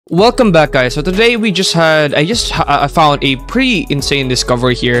Welcome back, guys. So today I found a pretty insane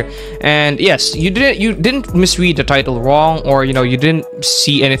discovery here. And yes, you didn't misread the title wrong, or you didn't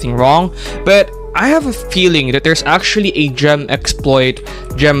see anything wrong, but I have a feeling that there's actually a gem exploit,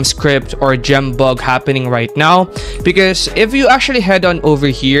 gem script, or gem bug happening right now. Because if you actually head on over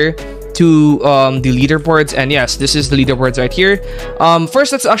here to the leaderboards, and yes, this is the leaderboards right here.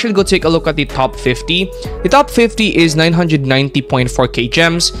 First, let's actually go take a look at the top 50. The top 50 is 990.4k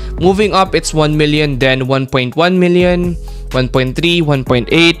gems. Moving up, it's 1 million, then 1.1 million, 1.3,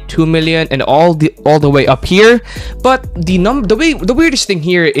 1.8, 2 million, and all the way up here. But the weirdest thing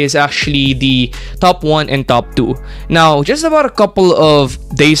here is actually the top 1 and top 2. Now, just about a couple of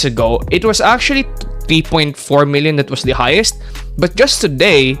days ago, it was actually 3.4 million that was the highest, but just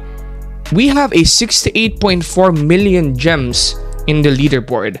today we have a 68.4 million gems in the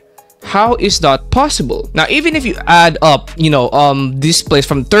leaderboard. How is that possible? Now, even if you add up, this place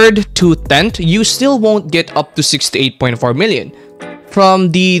from 3rd to 10th, you still won't get up to 68.4 million.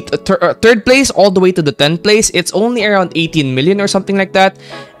 From the 3rd place all the way to the 10th place, it's only around 18 million or something like that.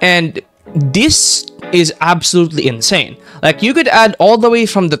 And this is absolutely insane. Like, you could add all the way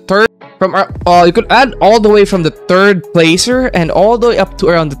from the 3rd you could add all the way from the 3rd placer and all the way up to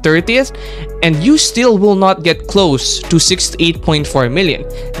around the 30th, and you still will not get close to 68.4 million.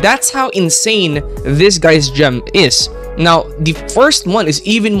 That's how insane this guy's gem is. Now, the first one is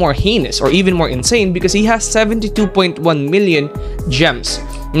even more heinous, or even more insane, because he has 72.1 million gems.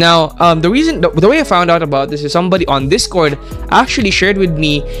 Now, the way I found out about this is somebody on Discord actually shared with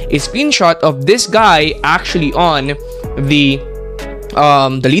me a screenshot of this guy actually on the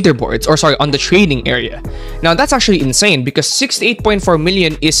leaderboards, or sorry, on the trading area. Now, that's actually insane, because 68.4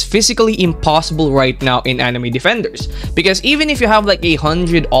 million is physically impossible right now in AnimeDefenders, because even if you have like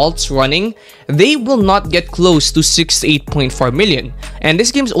 100 alts running, they will not get close to 68.4 million. And this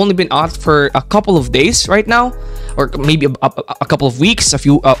game's only been out for a couple of days right now, or maybe a couple of weeks,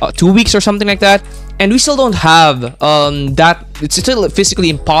 2 weeks or something like that, and we still don't have that. It's still physically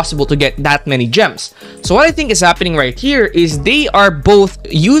impossible to get that many gems. So what I think is happening right here is they are both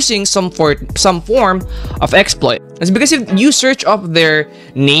using some form of exploit. It's because if you search up their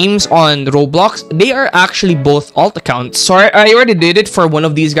names on Roblox, they are actually both alt accounts. So I already did it for one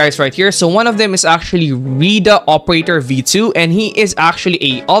of these guys right here. So one of them is actually Rida Operator V2, and he is actually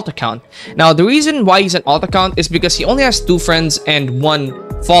a alt account. Now, the reason why he's an alt account is because he only has 2 friends and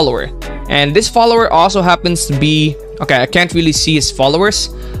 1 follower. And this follower also happens to be... Okay, I can't really see his followers.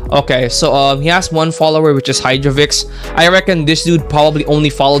 Okay, so he has 1 follower, which is Hydrovix. I reckon this dude probably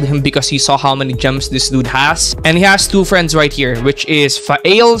only followed him because he saw how many gems this dude has. And he has 2 friends right here, which is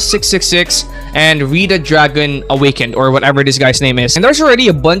Fael666 and Rita Dragon Awakened, or whatever this guy's name is. And there's already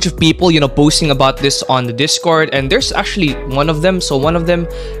a bunch of people, posting about this on the Discord. And there's actually one of them. So one of them,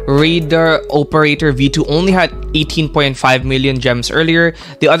 Raider Operator V2, only had 18.5 million gems earlier.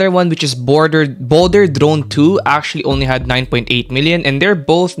 The other one, which is Boulder Drone 2, actually only had 9.8 million, and they're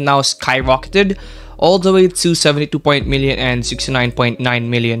both now skyrocketed all the way to 72 million and 69.9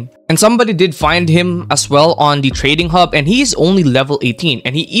 million. And somebody did find him as well on the trading hub, and he's only level 18,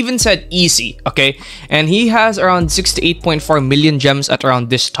 and he even said easy, okay? And he has around 68.4 million gems at around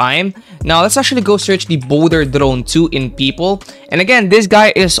this time. Now, let's actually go search the Boulder Drone 2 in people. And again, this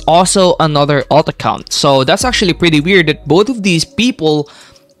guy is also another alt account. So that's actually pretty weird that both of these people...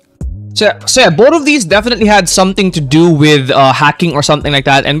 So yeah, both of these definitely had something to do with hacking or something like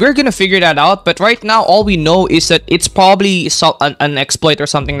that, and we're gonna figure that out. But right now, all we know is that it's probably an exploit or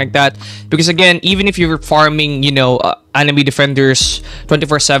something like that. Because again, even if you're farming, AnimeDefenders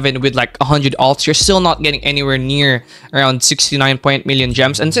 24/7 with like 100 alts, you're still not getting anywhere near around 69 million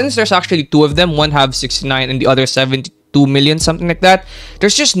gems. And since there's actually 2 of them, one have 69 and the other 72 million, something like that,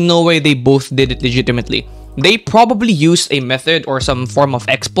 there's just no way they both did it legitimately. They probably used a method or some form of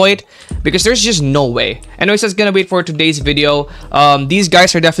exploit, because there's just no way. Anyways, that's gonna wait for today's video. These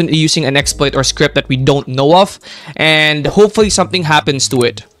guys are definitely using an exploit or script that we don't know of, and hopefully something happens to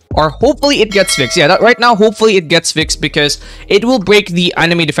it. Or hopefully it gets fixed. Yeah, right now, hopefully it gets fixed, because it will break the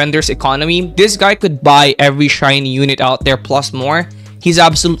AnimeDefenders economy. This guy could buy every shiny unit out there plus more. He's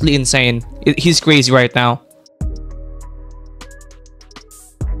absolutely insane. He's crazy right now.